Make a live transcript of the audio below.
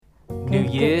New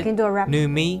year, can you do a rap? new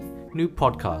me, new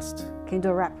podcast. Can you do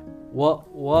a rap? What?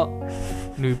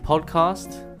 New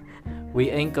podcast? We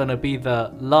ain't gonna be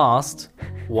the last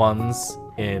ones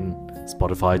in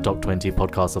Spotify Top 20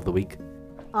 Podcasts of the Week.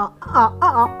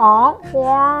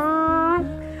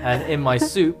 And in my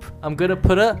soup, I'm gonna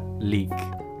put a leek.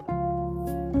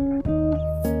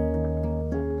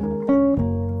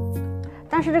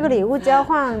 但是这个礼物交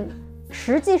换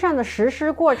实际上的实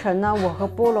施过程呢，我和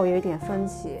菠萝有一点分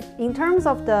歧。In terms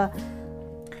of the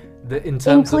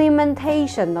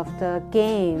implementation of the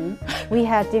game, we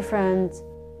had different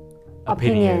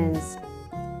opinions.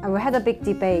 And we had a big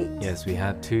debate. Yes, we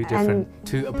had two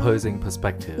opposing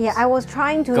perspectives. Yeah, I was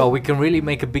trying to... God, we can really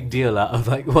make a big deal out of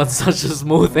like one such a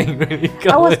small thing, really.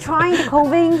 I was trying to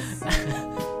convince...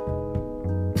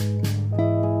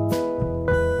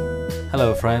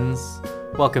 Hello, friends.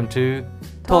 Welcome to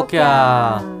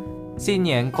Tokyo. 新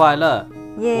年快乐！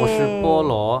我是菠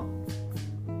萝。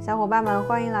小伙伴们，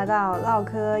欢迎来到唠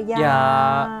嗑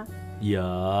呀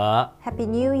！Happy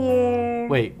New Year!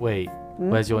 Wait,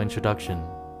 where's your introduction?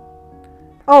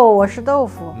 哦，我是豆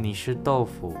腐。你是豆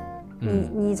腐。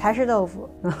你才是豆腐。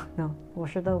No, 我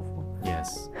是豆腐。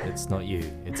Yes, it's not you,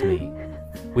 it's me.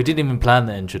 We didn't even plan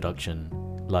the introduction.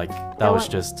 Like, that was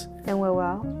just... Then we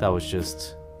will. That was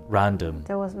just random.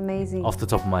 That was amazing. Off the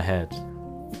top of my head.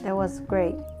 That was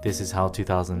great. This is how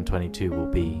 2022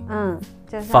 will be.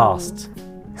 就像 Fast,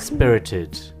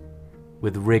 spirited,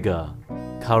 with rigor,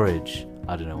 courage.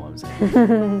 I don't know what I'm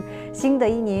saying. 新的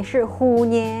一年是虎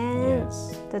年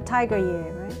Yes. The tiger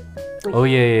year, right? Oh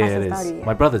yeah, it is.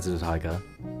 My brother's a tiger.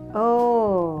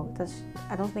 Oh,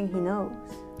 I don't think he knows.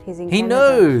 He's in He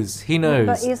Canada. He knows.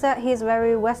 But you said he's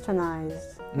very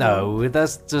westernized. No,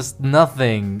 that's just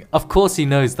nothing. Of course he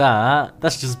knows that.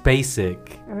 That's just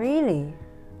basic. Really?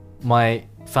 My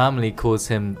family calls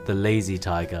him the lazy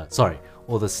tiger. Sorry,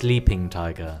 or the sleeping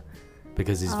tiger.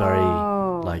 Because he's very,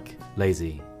 like,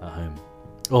 lazy at home.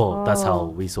 Oh, that's how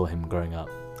we saw him growing up.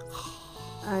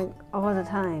 All the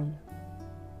time.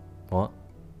 What?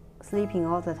 Sleeping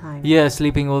all the time. Yeah,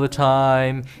 sleeping all the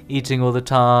time, eating all the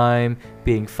time,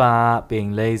 being fat,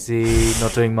 being lazy,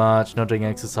 not doing much, not doing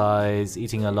exercise,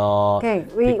 eating a lot. Okay,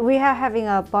 we are having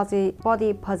a body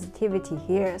positivity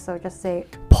here, so just say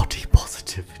body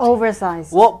positivity.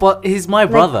 Oversized. What? But he's my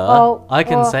brother. I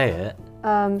can say it.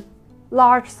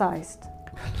 Large sized.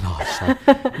 Large size.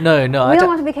 No, we don't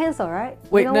want to be cancelled, right?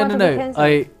 Wait, no.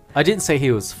 I didn't say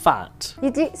he was fat.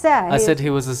 You did say. I said he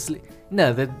was asleep.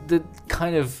 No, the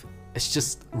kind of, it's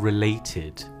just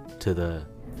related to the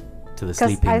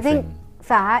sleeping thing. I think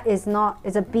fat is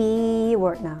a B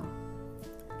word now.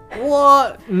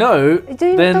 What? No.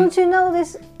 Don't you know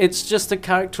this? It's just a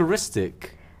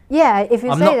characteristic. Yeah, if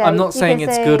you say that. I'm not saying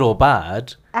it's good or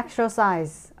bad. Actual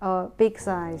size or big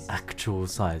size. Actual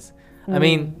size. I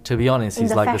mean, to be honest,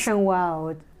 he's like in the fashion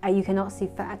world. You cannot see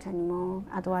fat anymore.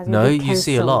 Otherwise, no, you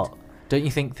see a lot. Don't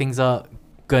you think things are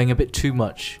going a bit too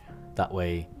much that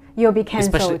way? You'll be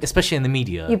cancelled. Especially in the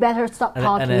media. You better stop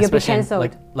talking. You'll be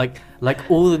cancelled. Like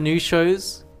all the news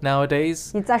shows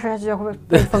nowadays. 你再说下去就会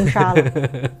被封杀了。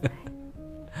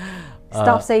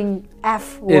Stop saying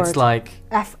F word. It's like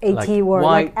F-A-T word,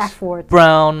 white, like F word.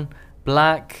 Brown,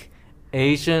 black,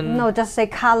 Asian. No, just say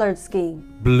colored skin.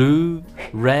 Blue,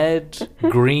 red,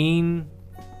 green,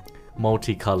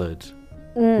 multicolored.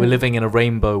 We're living in a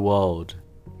rainbow world.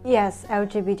 Yes,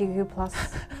 LGBTQ+.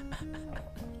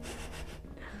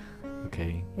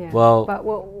 Okay. Yeah. Well, but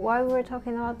why we're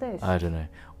talking about this? I don't know.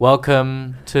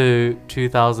 Welcome to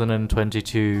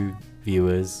 2022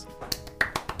 viewers.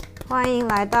 欢迎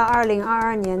来到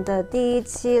2022年的第一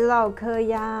期唠嗑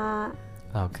呀。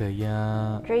唠嗑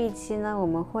呀。这一期呢，我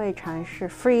们会尝试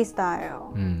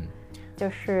freestyle。就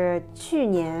是去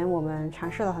年我们尝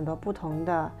试了很多不同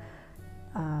的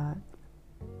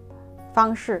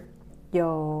方式，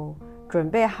有准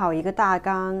备好一个大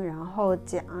纲，然后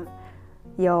讲，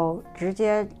有直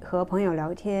接和朋友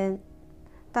聊天，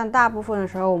但大部分的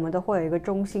时候我们都会有一个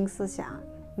中心思想。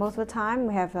Most of the time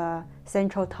we have a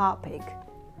central topic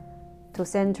to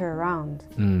center around.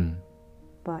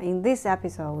 But in this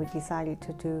episode we decided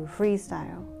to do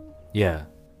freestyle. Yeah,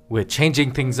 we're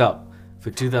changing things up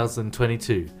for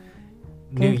 2022.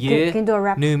 New year, can you do a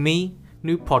rap? New me,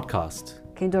 new podcast.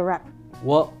 Can you do a rap?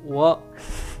 What?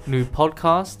 New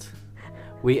podcast?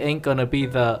 We ain't gonna be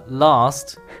the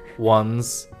last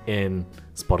ones in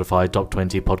Spotify Top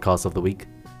 20 Podcasts of the Week.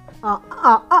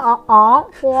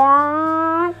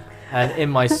 And in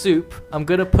my soup, I'm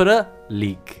gonna put a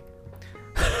leek.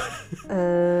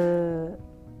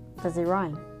 Does it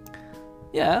rhyme?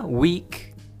 Yeah,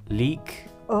 week, leek.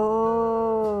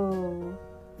 Oh.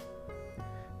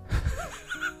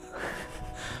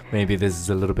 maybe this is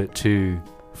a little bit too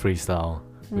freestyle.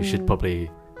 We should probably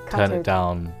Cut turn it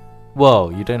down.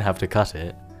 Well, you don't have to cut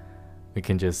it. We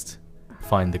can just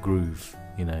find the groove,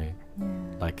 you know,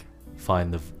 like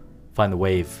find the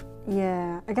wave.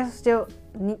 Yeah, I guess still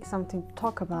need something to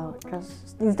talk about,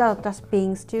 just instead of just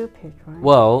being stupid, right?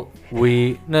 Well, no.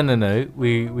 We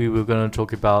were going to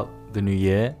talk about the new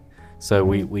year. So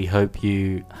we hope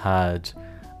you had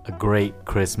a great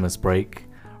Christmas break,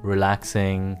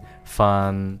 relaxing,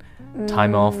 fun,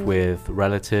 time off with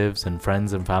relatives and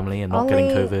friends and family and not getting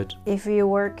COVID. If you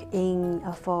work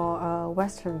for a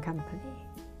Western company,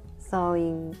 so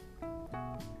in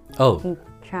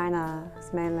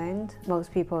China's mainland,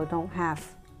 most people don't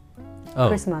have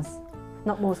Christmas.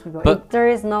 Not most people. But there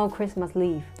is no Christmas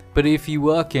leave. But if you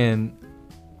work in,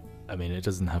 I mean, it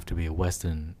doesn't have to be a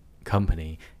Western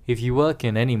company. If you work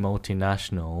in any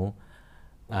multinational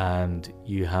and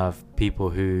you have people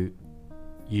who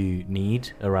you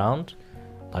need around,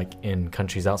 like in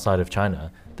countries outside of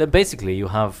China, then basically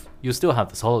you'll still have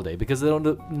this holiday because there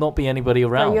will not be anybody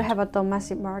around. But you have a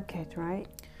domestic market, right?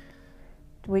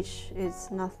 Which is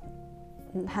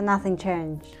nothing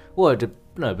changed. Well,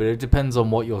 no, but it depends on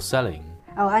what you're selling.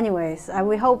 Oh, anyways,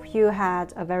 we hope you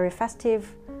had a very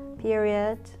festive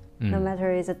period, no matter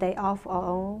it's a day off or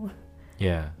all.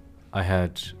 Yeah, I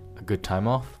had a good time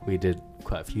off. We did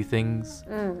quite a few things.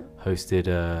 Hosted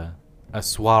a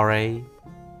soiree.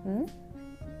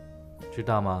 知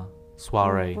道吗?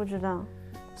 Soiree. 不知道.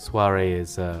 Soiree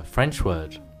is a French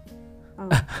word. Oh,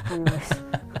 anyways.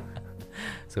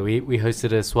 So we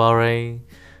hosted a soiree,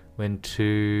 went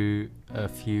to a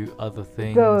few other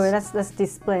things. Go, let's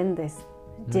explain this.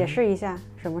 解释一下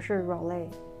什么是 rollet.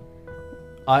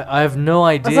 I have no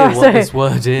idea what this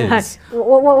word is.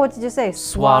 What did you say?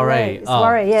 Soiree.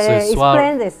 Soiree. Yeah, so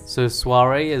explain this. So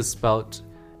soiree is spelled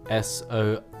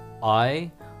S-O-I-R-E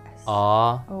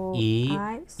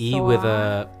with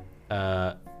a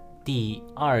第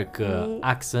二个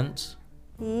accent.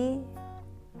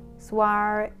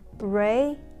 Soiree.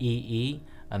 E,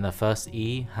 and the first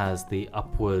E has the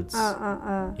upwards.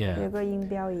 Yeah. 有个音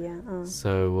标一样.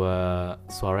 So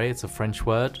soiree, it's a French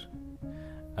word,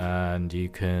 and you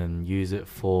can use it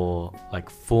for like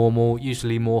formal,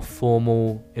 usually more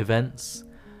formal events.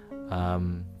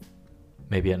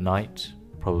 Maybe at night,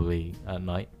 probably at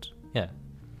night. Yeah,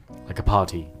 like a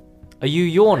party. Are you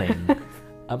yawning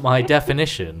at my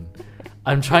definition?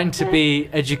 I'm trying to be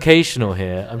educational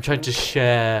here. I'm trying to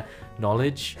share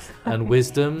knowledge and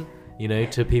wisdom, you know,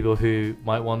 to people who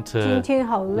might want to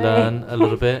learn a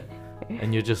little bit,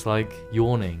 and you're just like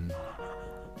yawning.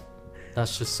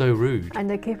 That's just so rude.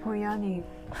 And I keep on yawning.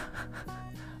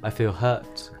 I feel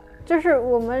hurt. 就是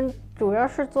我们主要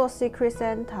是做 Secret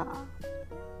Santa.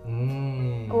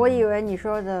 我以为你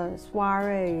说的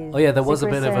soiree is Oh yeah, there was a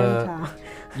Secret bit of Santa.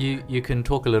 You can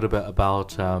talk a little bit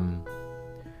about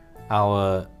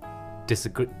our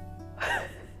disagree.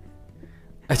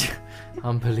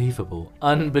 Unbelievable.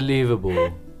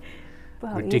 不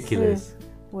好意思， Ridiculous.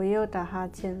 我又打哈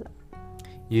欠了。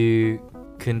 You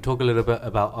can talk a little bit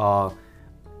about our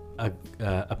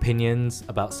opinions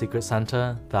about Secret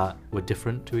Santa that were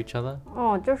different to each other.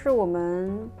 就是我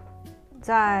们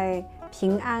在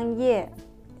平安夜，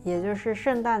也就是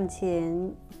圣诞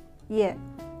前夜，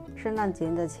圣诞节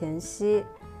的前夕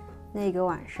那个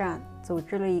晚上，组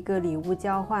织了一个礼物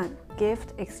交换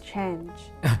gift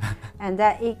exchange. And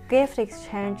that gift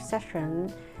exchange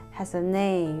session has a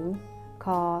name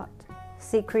called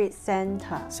Secret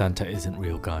Santa. Santa isn't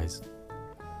real, guys.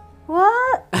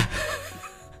 What?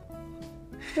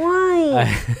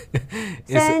 Why?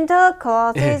 Santa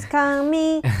Claus is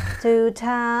coming to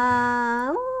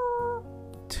town.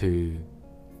 To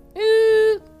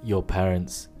your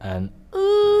parents and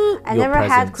I your never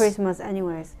had presents. Christmas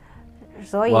anyways.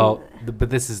 所以 Well, but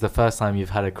this is the first time you've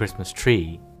had a Christmas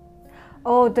tree.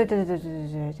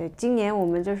 对，今年我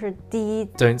们就是第一。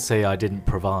 Don't say I didn't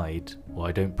provide, or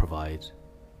I don't provide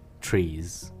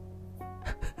trees.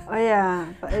 Oh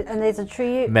yeah, and it's a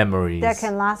tree Memories. that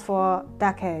can last for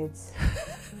decades.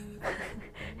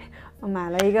 我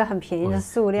买了一个很便宜的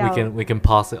塑料。 We can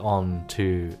pass it on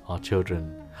to our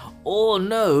children. Oh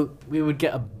no, we would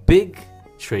get a big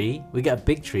tree. We get a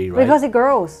big tree, right? Because it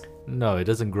grows. No, it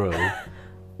doesn't grow.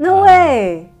 No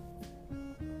way.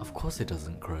 Of course it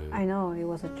doesn't grow. I know, it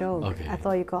was a joke. Okay. I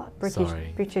thought you got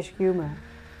Sorry. British humor.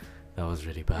 That was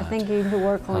really bad. I think you need to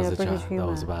work on your British That humor.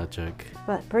 was a bad joke.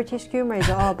 But British humor is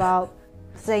all about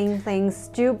saying things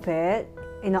stupid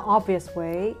in an obvious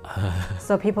way,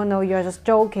 so people know you're just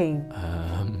joking.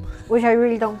 Which I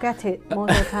really don't get it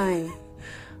most of the time.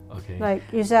 Okay. Like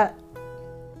you said,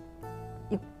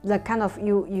 you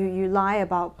lie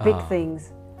about big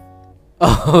things.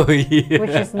 Oh yeah.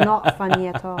 which is not funny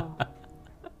at all.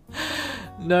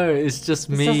 No, it's just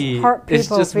me. just hurt It's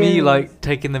people's just me feelings. like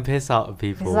taking the piss out of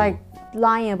people. It's like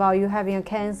lying about you having a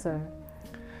cancer.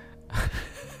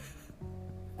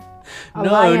 Or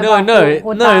lying about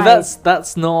who No. died.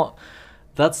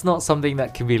 That's not something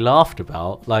that can be laughed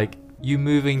about. Like you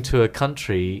moving to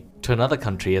another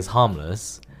country is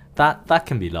harmless. That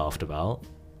can be laughed about,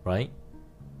 right?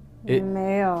 It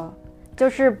没有，就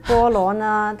是菠萝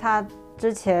呢，他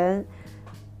之前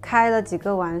开了几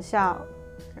个玩笑，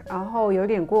然后有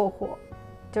点过火，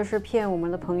就是骗我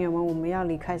们的朋友们，我们要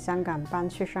离开香港搬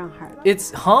去上海了。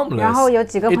 it's harmless. 然后有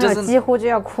几个 It 朋友 doesn't- 几乎就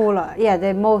要哭了。Yeah,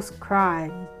 they most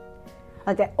cried.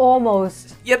 Like they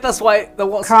almost. Yeah, that's why that's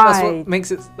what Cried.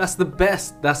 makes it. That's the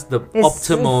best. That's the It's-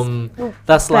 optimum. it's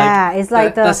that's bad. like It's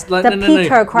like that's the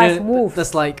Peter cries wolf.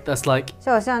 That's like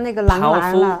就好像那个狼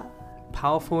来 powerful 了。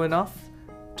 powerful enough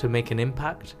to make an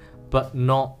impact, but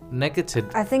not negative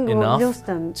I think we'll enough lose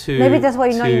them. to- Maybe that's why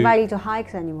you're not to- invited to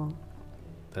hikes anymore.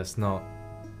 That's not.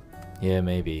 Yeah,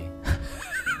 maybe.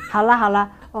 好了，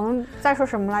我们再说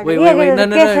什么来着 Wait, Yeah, wait, the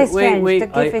no, gift no. exchange. Wait.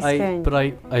 The gift exchange. But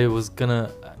I was gonna.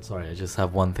 Sorry, I just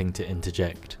have one thing to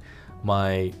interject.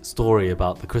 My story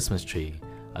about the Christmas tree.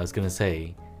 I was gonna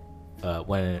say,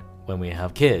 when we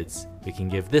have kids, we can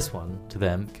give this one to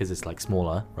them because it's like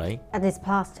smaller, right? And it's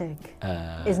plastic.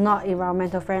 Uh, It's not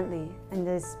environmental friendly, and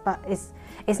but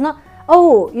it's not.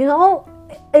 Oh, you know,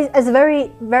 it's a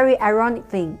very ironic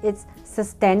thing. It's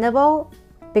sustainable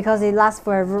because it lasts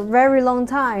for a very long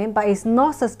time, but it's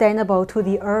not sustainable to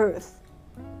the earth.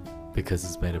 because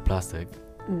it's made of plastic.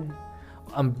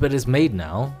 But it's made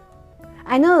now.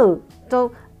 I know.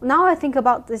 So now I think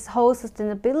about this whole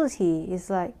sustainability. It's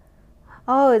like,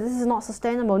 oh, this is not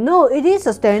sustainable. No, it is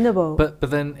sustainable. But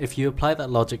then if you apply that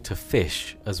logic to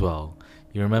fish as well,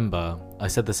 you remember I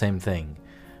said the same thing,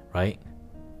 right?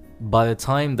 By the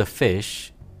time the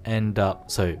fish end up,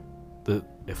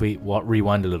 if we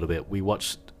rewind a little bit, we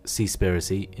watched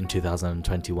Seaspiracy in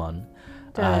 2021,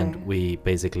 and we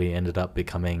basically ended up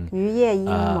becoming 渔业阴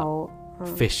谋。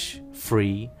 fish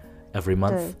free every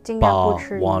month, 对，尽量不 bar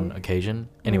吃鱼。 one occasion.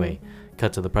 Anyway,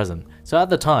 cut to the present. So at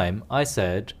the time, I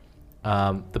said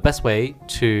the best way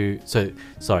to.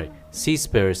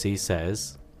 Seaspiracy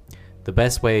says the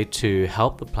best way to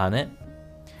help the planet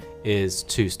is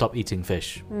to stop eating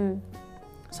fish.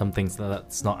 Some things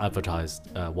that's not advertised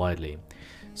widely.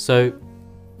 So,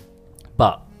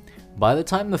 but by the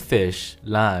time the fish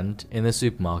land in the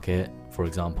supermarket, for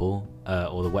example,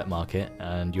 or the wet market,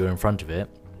 and you're in front of it,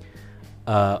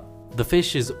 the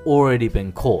fish has already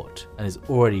been caught and is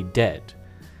already dead.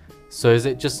 So is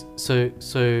it just so?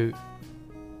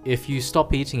 If you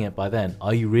stop eating it by then,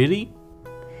 are you really?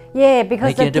 Yeah,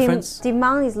 because Making a the difference?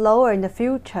 demand is lower in the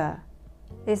future.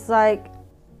 It's like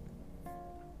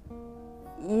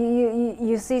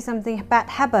you see something bad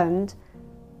happened,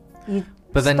 you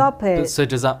But then, stop it. so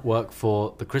does that work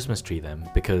for the Christmas tree then?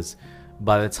 Because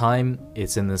by the time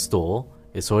it's in the store,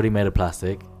 it's already made of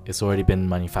plastic. It's already been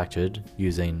manufactured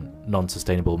using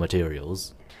non-sustainable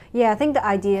materials. Yeah, I think the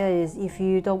idea is if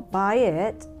you don't buy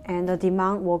it, and the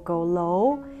demand will go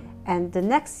low, and the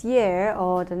next year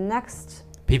or the next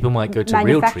People might go to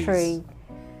real trees. manufacturing.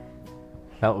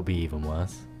 That would be even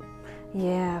worse.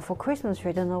 Yeah, for Christmas tree,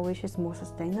 I don't know which is more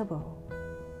sustainable.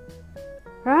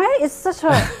 Right? It's such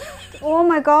a oh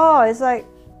my god! It's like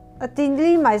a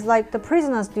dilemma. It's like the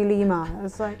prisoner's dilemma.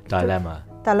 It's like Dilemma.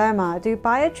 dilemma. Do you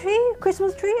buy a tree,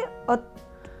 Christmas tree, or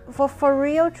for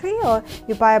real tree, or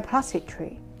you buy a plastic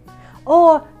tree,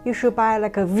 or you should buy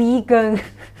like a vegan,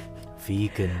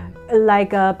 Vegan.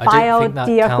 like a I don't think that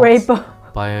biodegradable.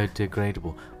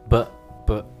 Biodegradable. But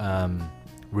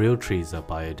real trees are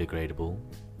biodegradable.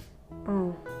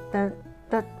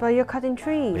 But you're cutting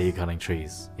trees. But you're cutting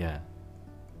trees. Yeah.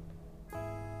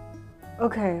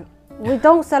 Okay, we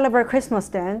don't celebrate Christmas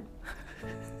then.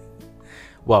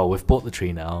 Well, we've bought the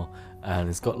tree now, and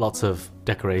it's got lots of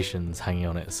decorations hanging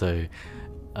on it. So,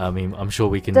 I mean, I'm sure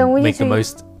we can Then we make need the to-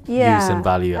 most Yeah, use and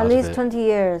value at out least of it. 20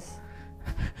 years.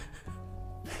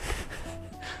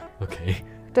 Okay.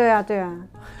 对啊，对啊，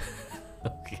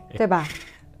 Okay. 对吧？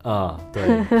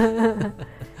对。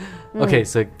Okay,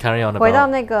 so carry on 回到 about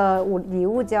那个礼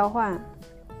物交换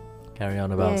carry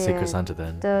on about Yeah, Secret yeah. Santa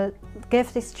then. the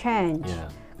gift exchange Yeah.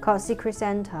 called Secret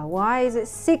Santa. Why is it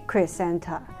Secret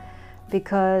Santa?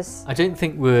 Because I don't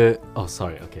think we're. Oh,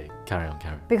 sorry. Okay, carry on.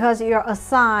 you're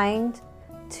assigned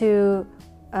to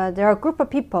there are a group of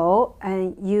people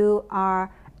and you are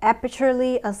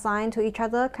arbitrarily assigned to each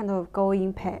other, kind of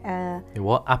going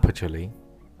What? Arbitrarily?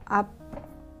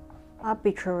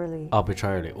 arbitrarily.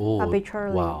 Arbitrarily. Oh,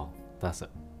 Arbitrarily. wow. That's it.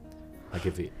 I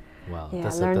give you. Wow. Yeah,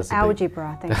 that's learn a big...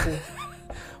 algebra. Thank you.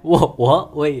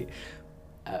 What? Wait.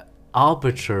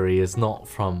 Arbitrary is not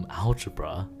from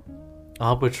algebra.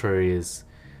 Arbitrary is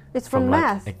It's from like,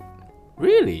 math.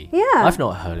 Really? Yeah. I've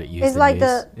not heard it used. It's like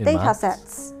the in data maths.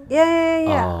 sets.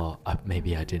 Yeah. Oh,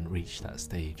 maybe I didn't reach that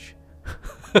stage.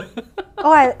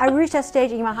 Oh, I reached that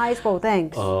stage in my high school.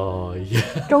 Thanks. Oh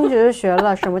yeah. 中学就学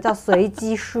了什么叫随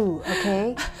机数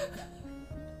 ，OK？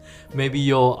 Maybe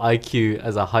your IQ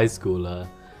as a high schooler,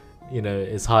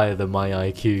 is higher than my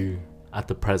IQ at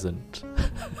the present.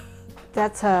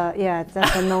 That's a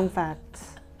known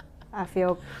fact. I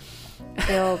feel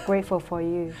grateful for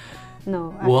you.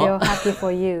 No, I What? feel happy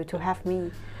for you to have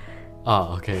me.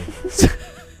 Ah, okay.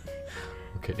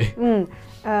 Okay.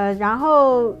 然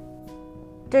后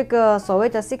这个所谓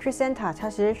的 Secret Santa， 它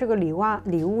其实是个礼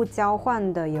物交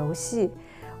换的游戏。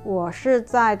我是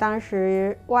在当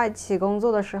时外企工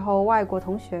作的时候，外国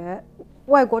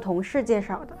同事介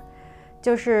绍的，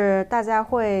就是大家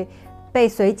会被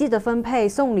随机的分配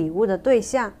送礼物的对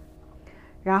象，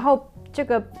然后这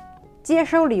个接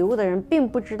收礼物的人并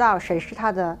不知道谁是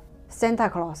他的 Santa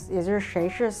Claus， 也就是谁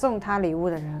是送他礼物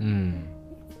的人。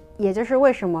也就是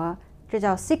为什么这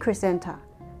叫 Secret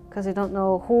Santa。Because you don't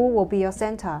know who will be your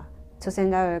Santa to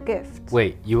send out a gift.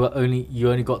 Wait, you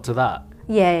only got to that?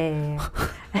 Yeah.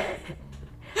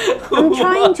 I'm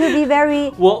trying to be very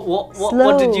What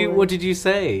slow. What did you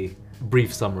say?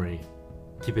 Brief summary.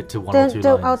 Keep it to one or two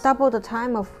lines. I'll double the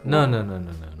time of. No.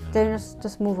 Then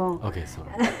just move on. Okay, sorry.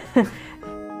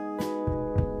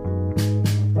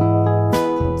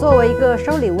 作为一个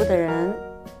收礼物的人，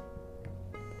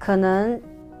可能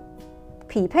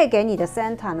匹配给你的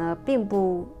Santa 呢，并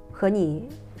不和你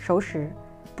熟识，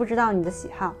不知道你的喜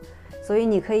好，所以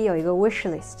你可以有一个 wish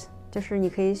list， 就是你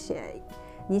可以写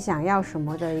你想要什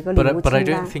么的一个礼物清单。But I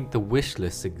don't think the wish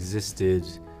list existed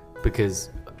because,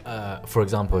 for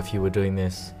example, if you were doing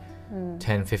this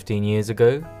 10, 15 years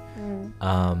ago,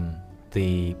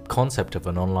 the concept of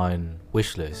an online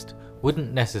wish list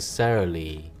wouldn't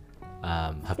necessarily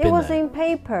have been It was there. in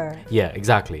paper. Yeah,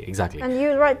 exactly. And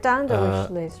you write down the wish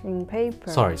list in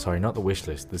paper. Sorry, not the wish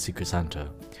list, the Secret Santa.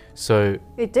 So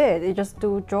It did. It just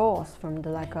do draws from the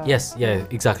like a. yes, yeah,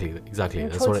 exactly.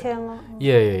 That's what. 抽签了。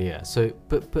 Yeah. So,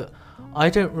 but I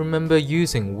don't remember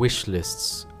using wish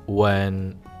lists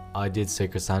when I did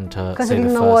Secret Santa. Because say you the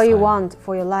didn't know first what you time. want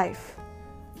for your life.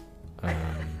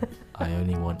 I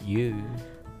only want you.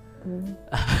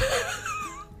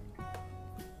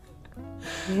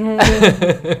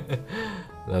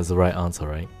 That's the right answer,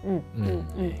 right?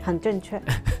 很正确。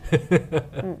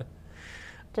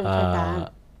正确答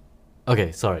案。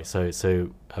 Okay, sorry. So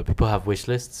people have wish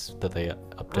lists that they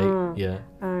update. Yeah.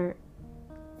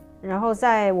 然后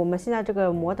在我们现在这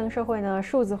个摩登社会呢，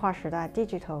数字化时代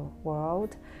 （digital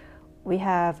world）， we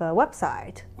have a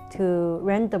website to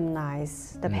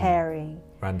randomize the pairing.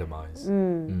 Randomize.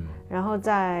 然后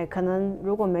在可能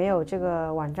如果没有这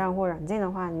个网站或软件的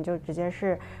话，你就直接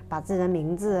是把自己的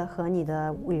名字和你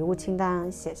的礼物清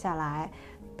单写下来，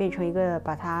变成一个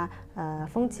把它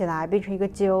封起来，变成一个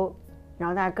揪，然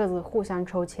后大家各自互相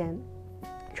抽签，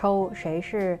抽谁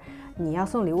是你要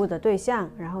送礼物的对象，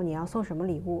然后你要送什么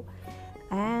礼物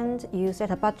 ，and you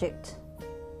set a budget,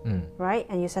 right?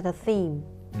 And you set a theme,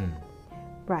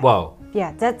 right? Wow.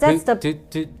 Yeah, that's the.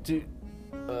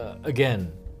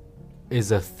 Again,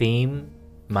 is a theme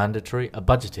mandatory? A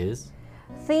budget is.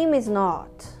 Theme is not.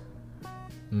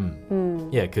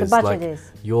 Yeah, because The budget like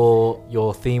is.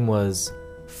 your theme was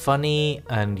funny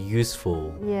and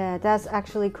useful. Yeah, that's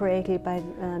actually created by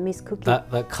Miss Cookie.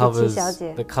 That covers 琪琪小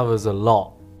姐。 that covers a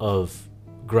lot of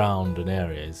ground and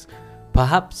areas.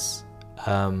 Perhaps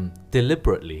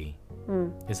deliberately.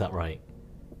 Is that right?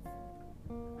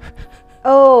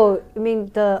 Oh, you mean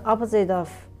the opposite of?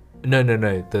 No.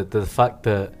 The fact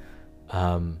that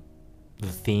the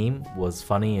theme was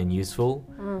funny and useful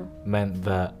meant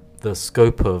that the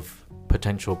scope of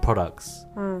potential products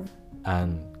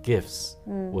and gifts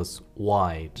was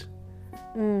wide.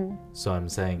 So I'm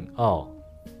saying,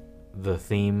 the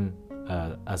theme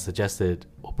as suggested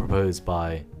or proposed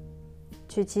by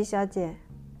曲奇小姐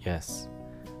yes.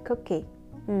 Cookie.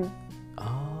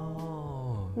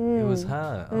 It was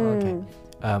her. Oh, okay.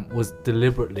 Was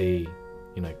deliberately,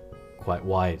 quite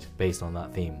wide based on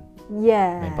that theme.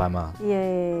 Yeah. Made by Ma.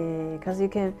 Yeah, because you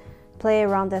can play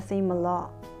around the theme a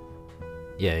lot.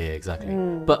 Yeah, exactly.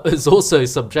 But it's also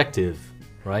subjective,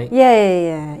 right?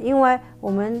 Yeah. 因为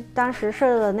我们当时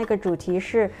设的那个主题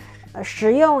是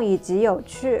实用以及有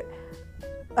趣，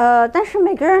但是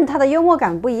每个人他的幽默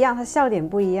感不一样，他笑点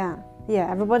不一样。Yeah,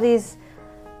 everybody's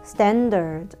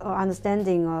standard or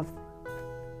understanding of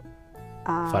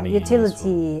funny and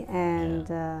utility and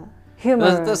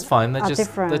humor. That's fine. That are just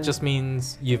different. that just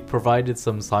means you've provided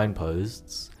some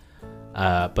signposts,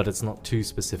 but it's not too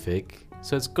specific.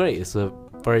 So it's great. It's a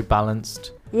very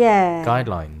balanced Yeah.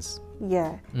 guidelines.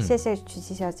 Yeah. 谢谢曲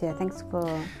奇小姐 Thanks for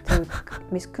to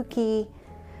Miss Cookie.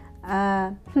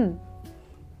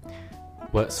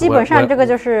 So 基本上这个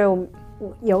就是我们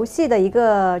游戏的一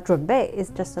个准备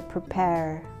It's just a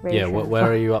preparation. Yeah, where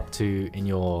are you up to in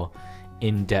your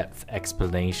in-depth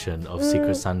explanation of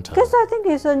Secret Santa? Because I think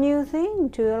it's a new thing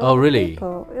to a lot Oh, of really?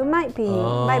 people. It might be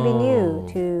new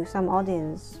to some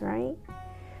audience, right?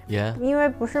 Yeah. 因为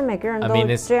不是每个人 I 都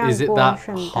mean, is 这样 it 过 that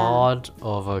圣诞。 hard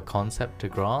of a concept to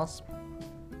grasp?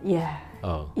 Yeah.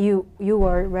 Oh. You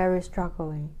were very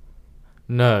struggling.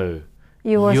 No.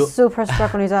 You were You- super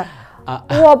struggling. 在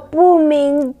我不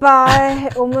明白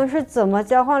我们是怎么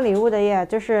交换礼物的耶。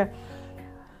就是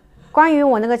关于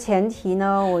我那个前提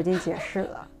呢，我已经解释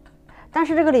了。但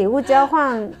是这个礼物交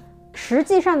换实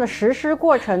际上的实施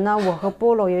过程呢，我和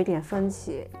菠萝有一点分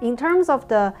歧。In terms of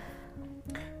the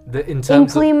In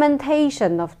terms of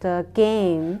implementation of the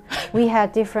game, we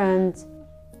had different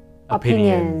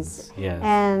opinions. Yes.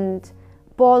 And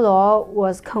Bolo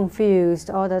was confused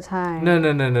all the time. No.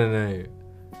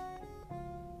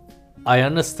 I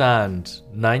understand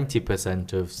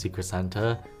 90% of Secret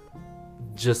Santa.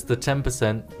 Just the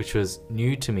 10% which was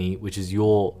new to me, which is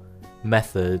your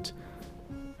method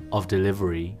of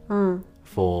delivery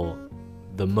for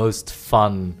the most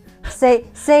fun.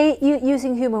 Say you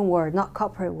using human word, not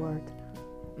corporate word.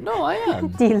 No, I am.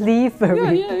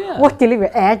 Delivery. Yeah. What delivery?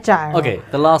 Agile. Okay,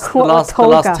 the last Toga.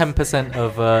 10%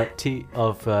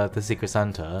 of the Secret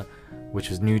Santa, which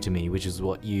was new to me, which is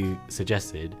what you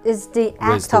suggested. Is the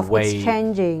Was act the of way-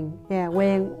 exchanging. Yeah,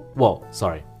 when Well,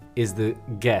 sorry, is the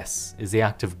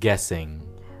act of guessing.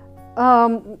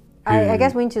 I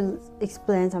guess we need to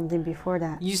explain something before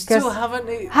that. You still 'Cause-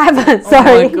 haven't. haven't. Oh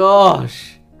Sorry. my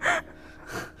gosh.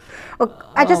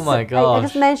 I just Oh my I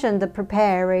just gosh. mentioned the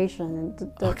preparation,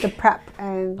 the prep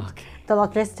and Okay. the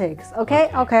logistics. Okay.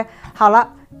 好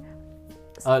了，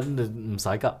唔使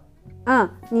㗎。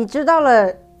你知道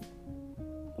了，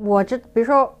比如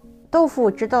说豆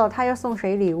腐知道了他要送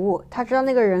谁礼物，他知道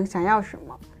那个人想要什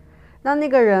么，那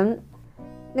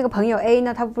个朋友 A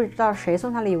呢，他不知道谁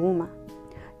送他礼物嘛，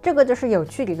这个就是有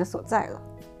趣点的所在了，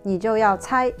你就要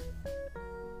猜。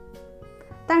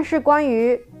但是关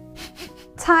于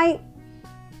猜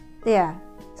 ，Yeah,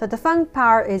 so the fun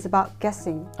part is about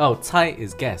guessing. Oh, 猜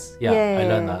is guess. Yeah, I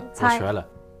learned that. 猜。我学了。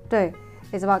对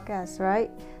it's about guess, right?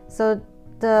 So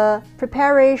the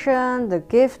preparation, the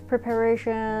gift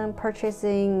preparation,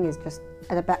 purchasing is just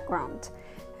at the background.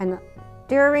 And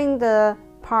during the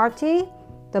party,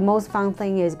 the most fun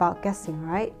thing is about guessing,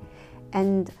 right?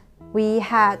 And we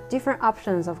had different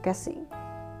options of guessing.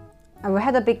 And we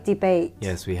had a big debate.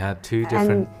 Yes, we had two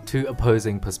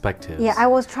opposing perspectives. Yeah, I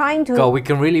was trying to... God, we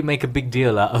can really make a big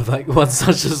deal out of like one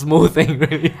such a small thing,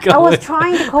 really. I was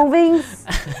trying to convince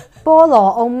Bolo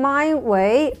on my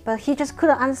way, but he just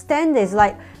couldn't understand this.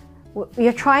 Like,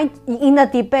 you're trying in a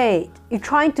debate, you're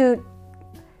trying to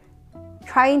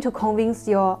convince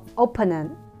your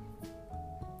opponent.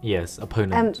 Yes,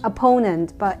 opponent.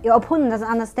 Opponent, but your opponent doesn't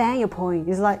understand your point.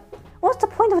 It's like, what's the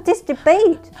point of this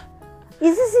debate?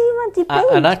 Is this even a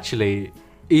debate? And actually,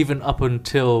 even up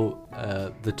until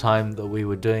the time that we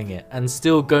were doing it, and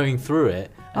still going through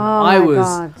it, and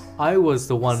I was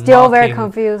the one still very marking,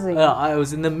 confusing. I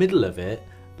was in the middle of it,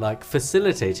 like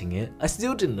facilitating it. I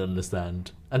still didn't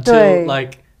understand until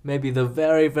like maybe the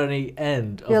very, very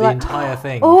end of You're the like, entire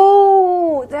thing.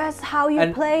 Oh, that's how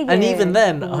you played it. And even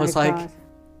then, Oh I was my like, God.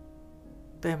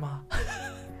 damn. Am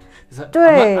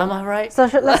对 I right? So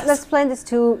let's explain these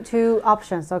two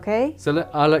options, okay? So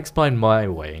I'll explain my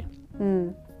way.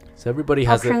 So everybody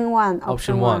has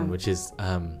Option one, which is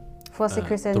for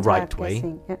Secret Santa the right way.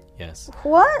 guessing. Yeah. Yes.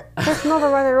 What? That's not the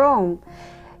right or wrong.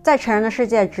 在成人的世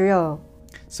界只有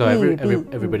So B, B.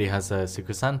 everybody has a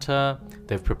Secret Santa.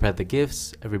 They've prepared the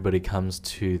gifts. Everybody comes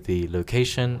to the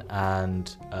location, and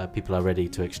people are ready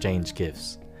to exchange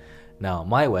gifts. Now,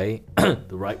 my way,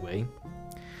 the right way,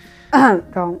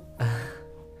 wrong.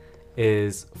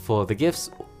 is for the gifts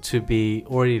to be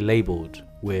already labeled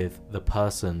with the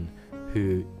person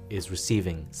who is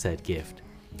receiving said gift.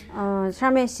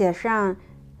 上面写上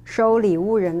收礼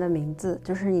物人的名字，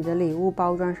就是你的礼物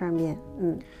包装上面。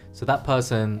So that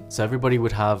person, so everybody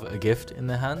would have a gift in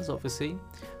their hands, obviously,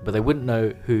 but they wouldn't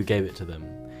know who gave it to them.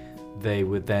 They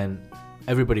would then,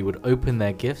 everybody would open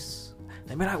their gifts,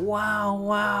 They'd be like, wow,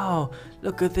 wow,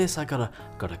 look at this. I got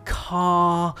a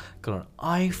car, got an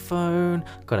iPhone,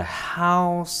 got a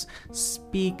house,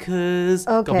 speakers,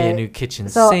 got me a new kitchen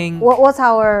sink. What's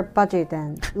our budget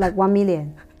then? Like 1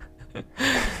 million.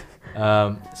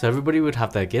 So everybody would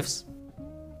have their gifts.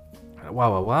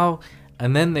 Wow, wow, wow.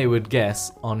 And then they would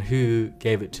guess on who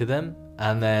gave it to them.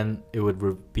 And then it would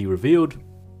be revealed.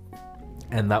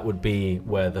 And that would be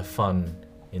where the fun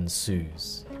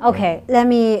ensues. Okay, let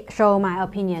me show my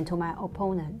opinion to my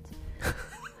opponent.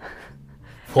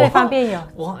 对方辩友，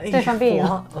 对方辩友。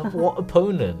 What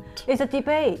opponent? It's a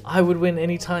debate. I would win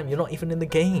any time. You're not even in the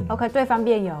game. Okay, 对方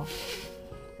辩友。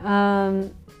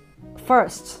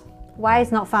First, why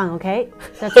it's not fun? Okay,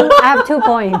 I have 2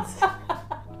 points.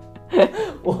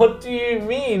 What do you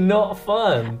mean, not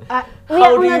fun? We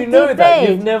How are do on a you know that? debate.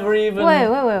 You've never even. Wait.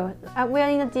 We are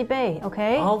in a debate,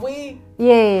 okay? Are we?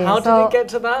 Yeah. How did so, it get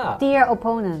to that? Dear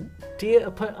opponent. Dear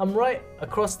opponent, I'm right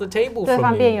across the table 对 from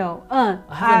方辩 you. 友。I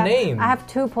have a name. I have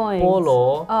 2 points. 菠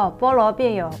萝。哦，菠萝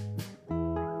辩友。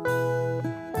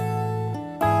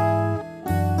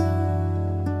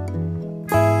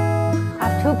I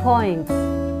have 2 points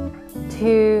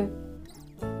to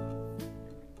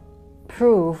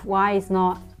prove why it's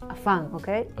not fun,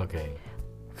 okay? Okay.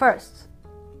 First,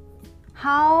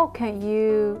 how can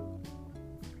you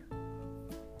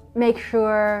make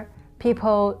sure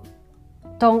people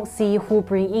don't see who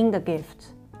bring in the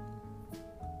gift?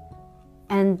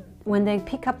 And when they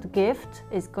pick up the gift,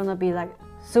 it's gonna be like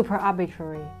super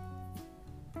arbitrary.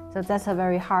 So that's a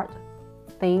very hard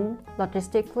thing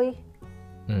logistically.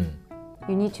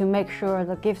 You need to make sure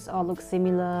the gifts all look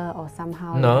similar or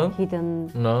somehow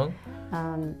hidden. No.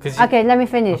 Okay, let me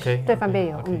finish. Okay. 对方辩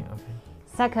友。 Okay.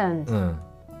 Second,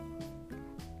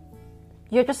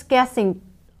 you're just guessing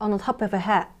on the top of your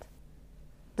head.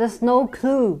 There's no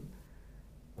clue.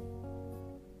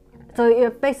 So you're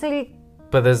basically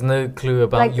But there's no clue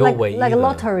about your way like a either.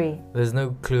 lottery. There's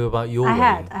no clue about your I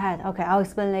way. had. Okay, I'll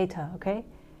explain later. Okay.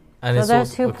 And So it's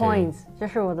there's also, 2 points. 这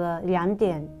是我的2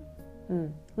点，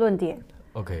论点。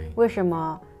 Okay. 为什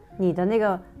么你的那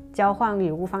个交换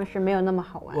礼物方式没有那么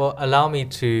好玩？ Well, allow me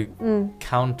to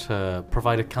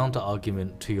provide a counter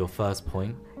argument to your first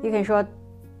point. 你可以说，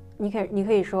你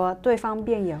可以说对方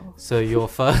辩友。 So your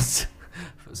first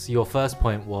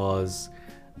point was,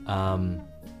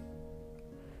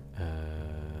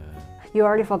 You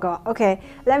already forgot. Okay,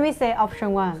 let me say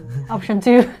option 1, option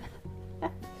 2.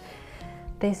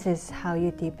 This is how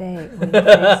you debate. When you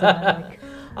face like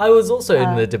I was also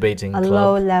in the debating a club.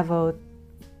 low-level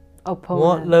opponent.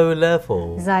 What low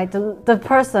level? It's like the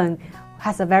person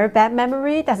has a very bad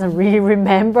memory, doesn't really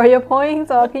remember your points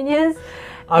or opinions.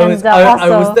 I was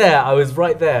there. I was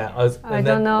right there. I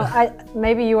don't know.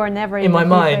 Maybe you were never In my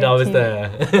mind, I was team.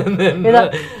 there. And then, You're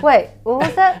like, wait, what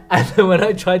was that? and then when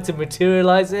I tried to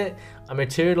materialize it, I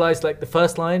materialized like the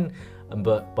first line,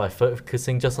 but by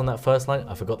focusing just on that first line,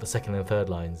 I forgot the second and third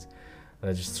lines, and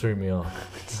it just threw me off.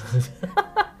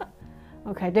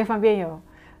 Okay, 对方辩友.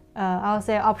 I'll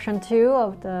say option 2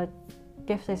 of the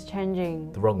gift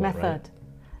exchanging The wrong one, method. right?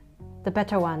 The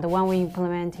better one, the one we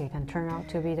implemented, and turned out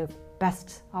to be the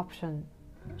best option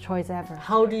choice ever.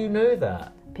 How do you know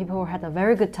that? People had a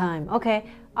very good time. Okay,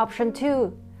 option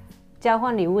 2, 交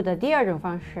换礼物的第二种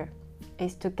方式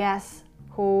is to guess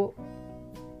who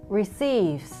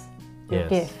receives your Yes.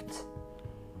 gift.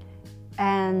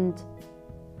 And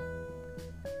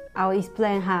I'll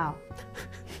explain how.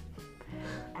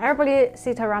 Everybody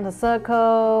sit around a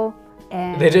circle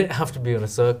and They don't have to be in a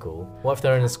circle. What if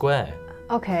they're in a square?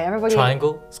 okay, everybody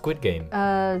Triangle? Squid Game?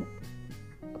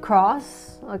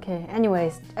 cross. Okay,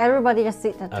 anyways, everybody just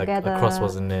sit together A cross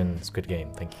wasn't in Squid Game.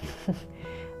 Thank you.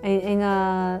 in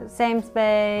a same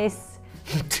space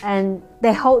and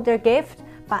they hold their gift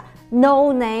but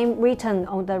no name written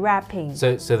on the wrapping.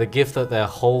 So the gift that they're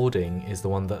holding is the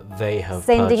one that they have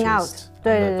Sending purchased out. and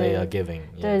that 对， they are giving.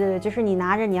 对对对，就是你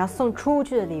拿着你要送出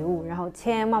去的礼物，然后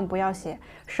千万不要写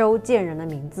收件人的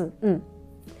名字。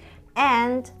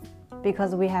And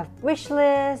because we have wish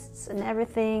lists and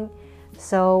everything,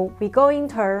 so we go in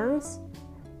turns,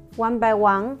 one by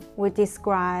one. We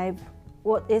describe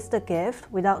what is the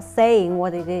gift without saying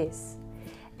what it is,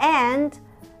 and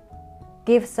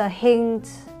gives a hint.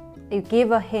 You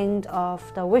give a hint of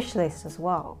the wish list as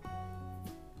well.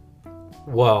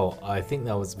 Well, I think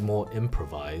that was more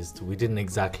improvised. We didn't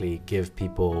exactly give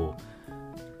people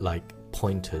like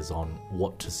pointers on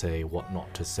what to say, what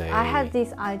not to say. I had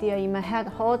this idea in my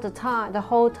head all the time. The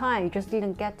whole time, you just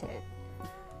didn't get it.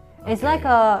 It's like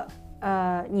a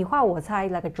你画我猜,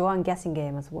 like a draw and guessing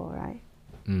game as well, right?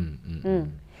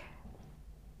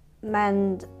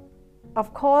 And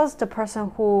of course, the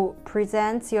person who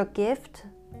presents your gift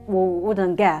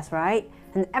wouldn't guess, right?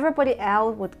 And everybody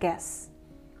else would guess.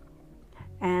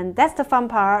 And that's the fun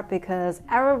part because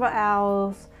everyone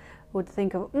else would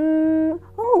think of, oh,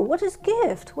 what is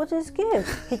gift? What is gift?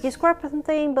 He described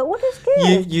something, but what is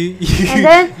gift? And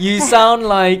then you sound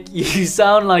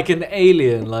like an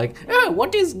alien. Like, oh,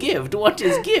 what is gift? What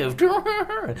is gift?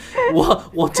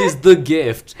 what is the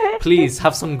gift? Please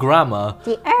have some grammar.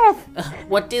 The earth.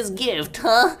 What is gift?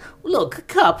 Huh? Look,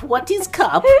 cup. What is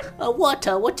cup?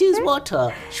 Water. What is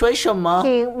water? 水什么?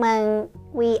 Human,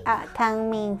 we are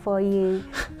coming for you.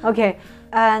 Okay,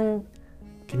 and.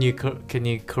 Can you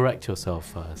correct yourself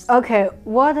first? Okay,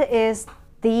 what is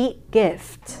the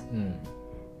gift?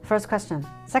 First question.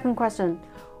 Second question,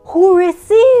 who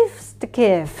receives the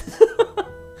gift?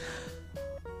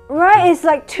 Right, it's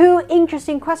like two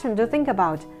interesting questions to think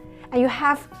about. And you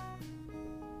have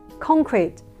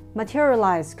concrete,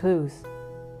 materialized clues.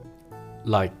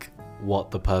 Like what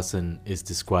the person is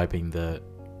describing the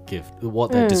gift,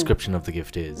 what their description of the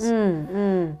gift is.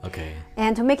 Okay.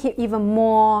 And to make it even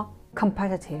more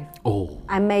competitive.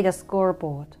 I made a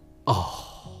scoreboard.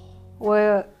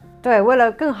 为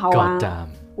了更好玩 God damn.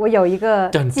 我有一个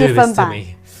Don't 积 do 分 this to 板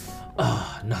me.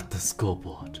 Not the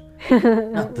scoreboard.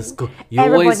 Not the score. You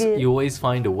always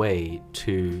find a way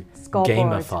to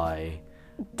Scoreboard. gamify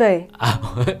对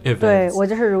our 对 events. 我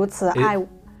就是如此爱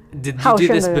Did you 好 do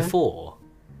胜 this 的人 before?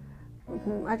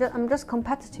 I'm just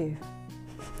competitive.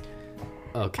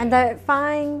 Okay. And I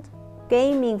find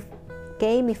gamifying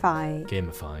Gamifying.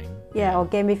 or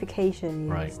gamification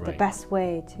is Right, the right. best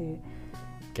way to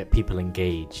Get people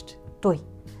engaged. 对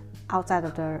outside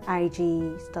of the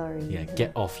IG story. Yeah,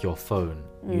 get off your phone.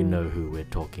 You know who we're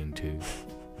talking to.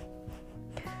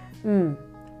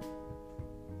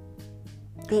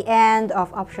 The end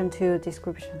of option 2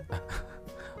 description.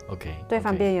 Okay. 对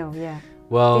方 okay. 辩友 yeah.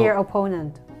 Well, Dear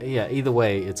opponent. yeah, either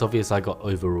way, it's obvious I got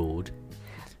overruled.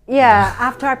 Yeah,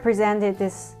 after I presented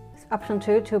this option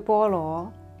 2 to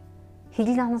Bolo, he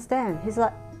didn't understand. He's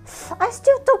like, I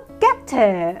still don't get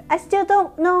it. I still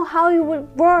don't know how it would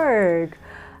work.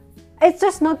 It's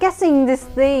just not guessing this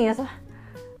thing. It's like,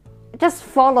 just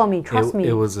follow me, trust me.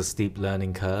 It was a steep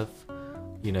learning curve,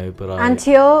 you know, but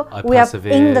Until I we are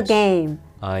in the persevered. game.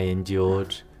 I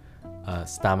endured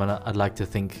stamina. I'd like to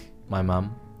thank my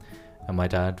mum and my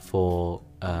dad for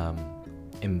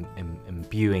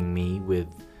imbuing me with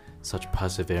such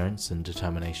perseverance and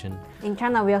determination. In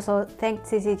China, we also thank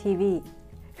CCTV.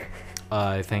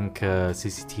 I thank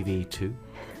CCTV too.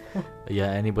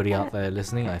 Yeah, anybody out there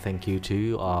listening, I thank you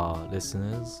too, our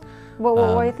listeners. What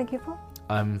are you thanking for?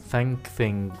 I'm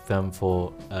thanking them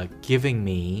for giving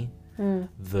me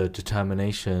the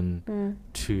determination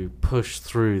to push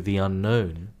through the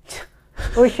unknown.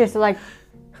 Which is like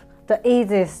the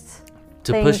easiest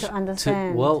To thing push to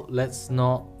understand. well, let's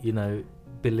not,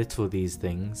 belittle these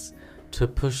things. To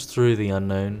push through the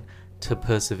unknown, to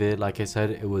persevere. Like I said,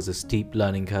 it was a steep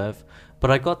learning curve, but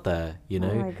I got there. Oh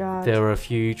my God. There were a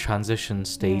few transition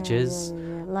stages.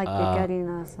 Yeah. Like you're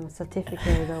getting some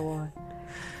certificate or what.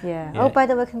 Yeah. Yeah. Oh, by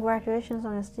the way, congratulations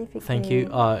on your certificate. Thank you.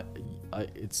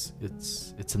 It's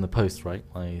in the post, right?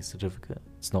 My certificate.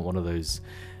 It's not one of those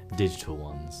digital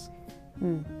ones.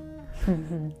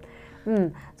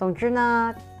 总之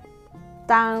呢，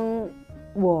当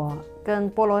我跟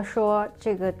菠萝说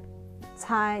这个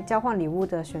猜交换礼物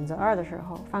的选择2的时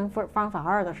候，方法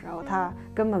2的时候，他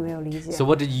根本没有理解。 So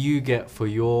what did you get for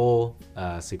your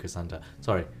Secret Santa?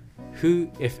 Sorry,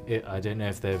 I don't know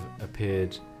if they've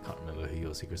appeared. Can't remember who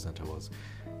your Secret Santa was.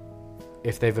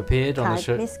 If they've appeared on the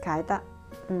show. Miss 凯的。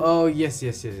 Oh yes.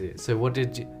 So what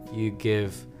did you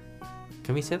give?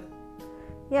 Can we say that?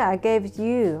 Yeah, I gave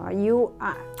you. I know,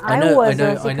 was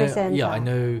a Secret Santa. Yeah, I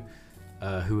know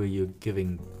who are you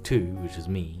giving to, which is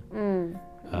me.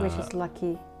 Which is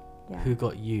lucky. Yeah. Who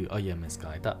got you? Oh yeah, Miss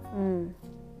Guy. That.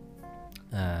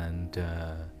 And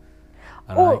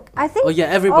I think. Oh yeah,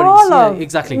 everybody. All Yeah, of,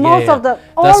 exactly. Most yeah. of the.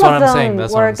 That's All what of I'm them saying.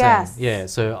 That's what were I'm saying. guests. Yeah.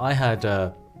 So I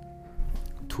had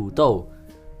土豆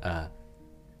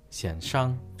显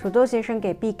商土豆先生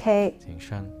给 BK。显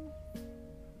商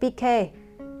BK。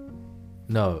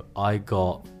 No, I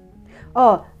got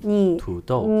哦，你土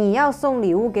豆。你要送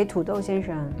礼物给土豆先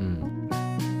生。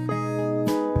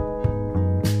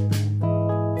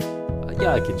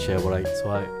Yeah, I can share what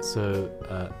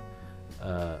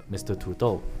Mr.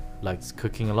 Tudou likes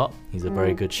cooking a lot. He's a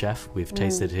very good chef. We've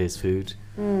tasted his food.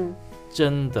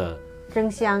 真的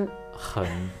真香。很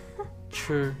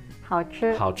吃好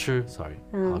吃。好吃 Sorry,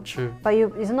 好吃 But you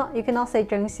cannot say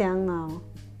真香 now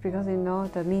because you know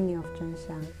the meaning of 真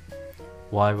香。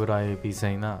 Why would I be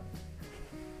saying that?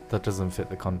 that doesn't fit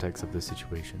the context of the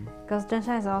situation. Because 真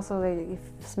香 is also like if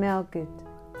smell good.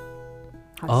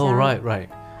 好 Oh 香 right.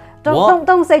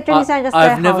 Don't say 真香, just say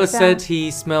I've never 好香 said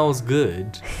he smells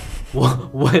good.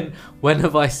 when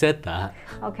have I said that?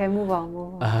 Okay, move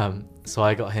on. So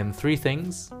I got him 3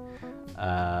 things.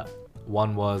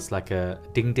 One was like a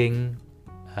ding ding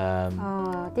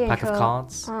pack of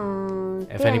cards.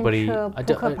 If anybody,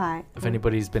 扑克牌 if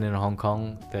anybody's been in Hong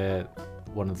Kong, they're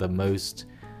one of the most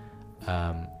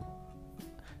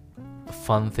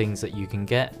fun things that you can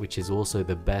get, which is also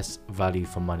the best value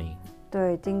for money.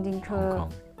 对，叮叮 Hong 车 Kong.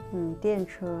 电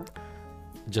车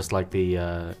Just like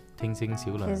the 天星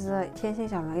小轮 is like 天星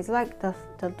小轮 It's like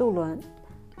the 渡轮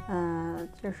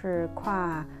就是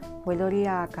跨维多利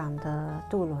亚港的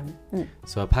渡轮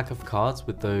So a pack of cards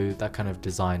with that kind of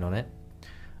design on it,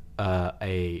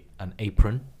 an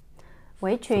apron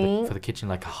围裙 for the kitchen,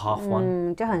 like a half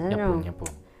one. 就很像那种 Yapon.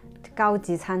 高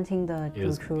级餐厅的 It 主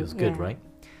was, 厨 it was good, yeah. right?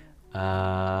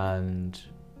 And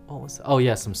what was oh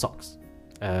yeah, some socks,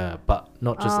 but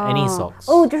not just any socks.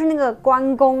 就是那个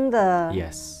关公的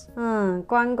Yes,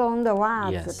 关公的袜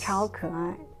子 Yes. 超可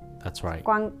爱 that's right.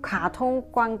 卡通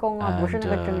关公啊 And, 不是那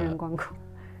个真人关公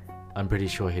I'm pretty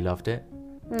sure he loved it,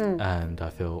 and I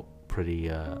feel pretty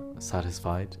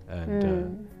satisfied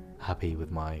and happy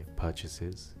with my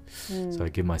purchases. So I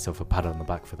give myself a pat on the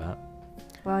back for that.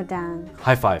 Well done.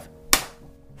 High five.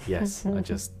 Yes, I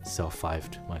just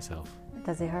self-fived myself.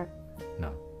 Does it hurt?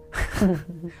 No,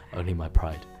 only my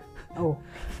pride. Oh.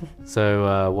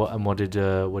 So what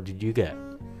did you get?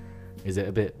 Is it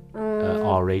a bit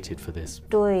R-rated for this?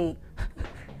 对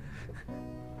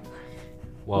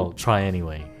Well, try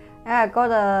anyway. I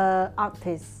got a art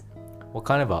piece. What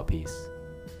kind of art piece?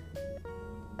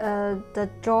 The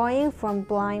drawing from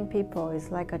blind people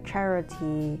is like a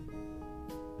charity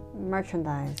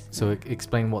merchandise. So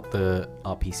explain what the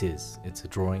art piece is. It's a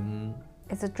drawing.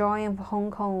 It's a drawing of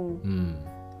Hong Kong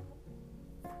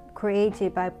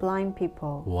created by blind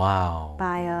people Wow.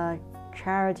 by a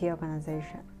charity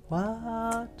organization.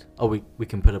 What? Oh, we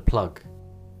can put a plug.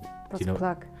 What's know-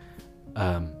 plug?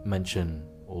 Mention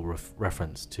or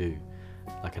reference to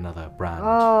like another brand.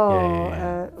 Oh,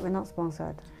 Yeah. we're not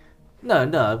sponsored.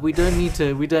 No, we don't need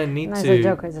to. We don't need No, to. it's a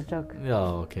joke. It's a joke.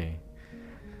 Oh, okay.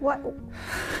 What?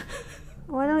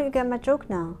 Why don't you get my joke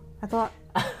now? I thought.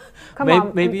 Come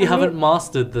on. Maybe you haven't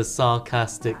mastered the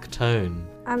sarcastic tone.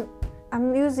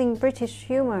 I'm using British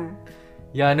humor.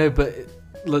 Yeah, I know, but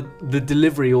look, the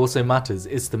delivery also matters.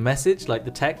 It's the message, like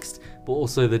the text, but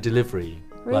also the delivery.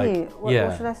 Really? Like, What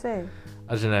yeah. should I say?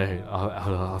 I don't know.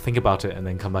 I'll think about it and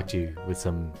then come back to you with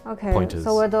some Okay. pointers.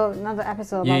 So we'll do another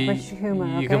episode about British humor.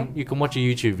 You Okay. can watch a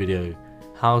YouTube video,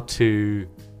 how to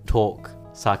talk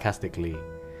sarcastically.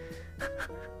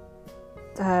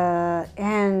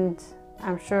 And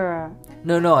I'm sure.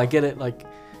 No, I get it. Like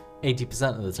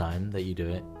 80% of the time that you do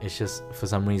it, it's just for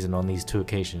some reason on these 2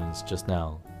 occasions just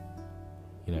now,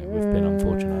 we've been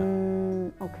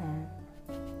unfortunate. Okay.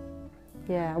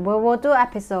 Yeah, we'll do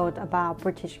episode about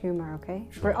British humor, okay?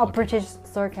 Sure, Or okay. British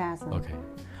sarcasm. Okay.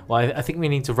 Well, I think we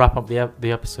need to wrap up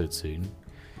the episode soon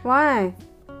Why?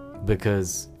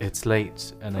 because it's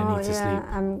late and I need to sleep.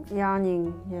 I'm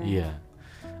yawning. Yeah. Yeah.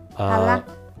 好啦。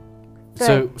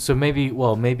 So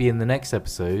maybe in the next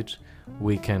episode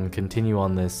we can continue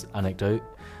on this anecdote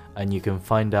and you can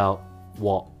find out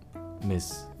what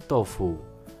Miss Doufu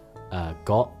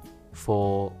got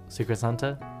for Secret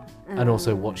Santa and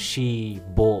also what she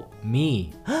bought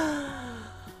me.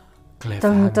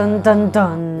 Dun, dun, dun,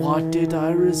 dun. What did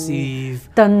I receive?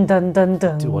 Dun dun dun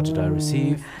dun. What did I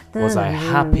receive? Was I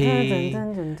happy?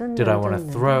 Did I want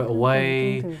to throw it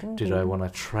away? Did I want to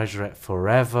treasure it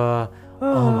forever?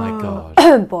 Oh my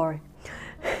god. Boring.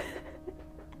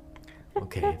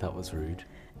 Okay, that was rude.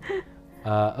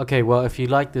 Okay, well, if you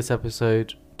like this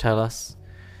episode, tell us.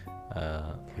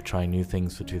 We're trying new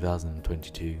things for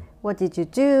 2022. What did you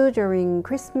do during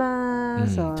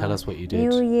Christmas? Or Tell us what you did.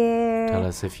 New Year. Tell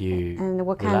us if you And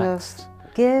what relaxed. kind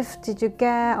of gift did you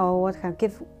get, or what kind of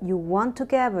gift you want to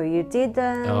get but you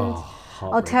didn't? Oh,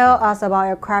 Or tell us about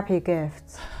your crappy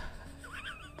gifts.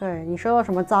 对，你收到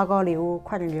什么糟糕礼物，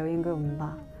快点留言给我们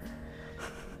吧。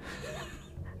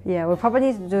Yeah, we probably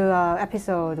need to do an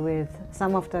episode with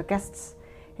some of the guests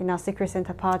in our Secret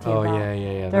Santa party Oh, about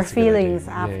yeah. their that's a good idea. feelings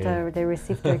Yeah, after yeah. they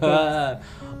received their gifts.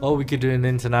 Or we could do an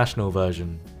international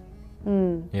version.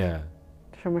 Yeah,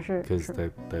 什么是？ because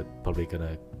they're probably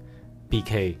gonna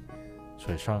BK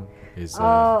水上 is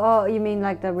Oh, you mean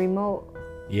like the remote?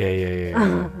 yeah.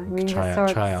 I mean, try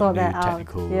sort out new that out.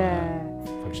 technical Yeah.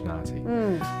 functionality.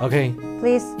 Okay,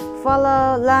 Please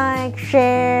follow, like,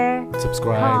 share,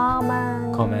 subscribe,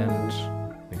 comment. comment.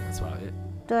 I think that's about it.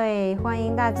 对，欢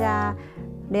迎大家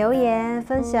留言、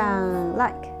分享、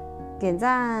like、点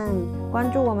赞、关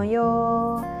注我们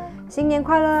哟！新年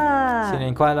快乐！新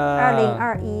年快乐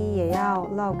！2021也要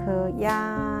唠嗑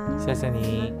呀！谢谢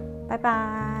你，拜拜。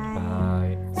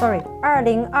拜。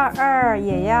Sorry，2022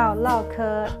也要唠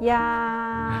嗑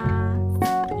呀！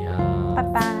拜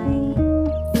拜。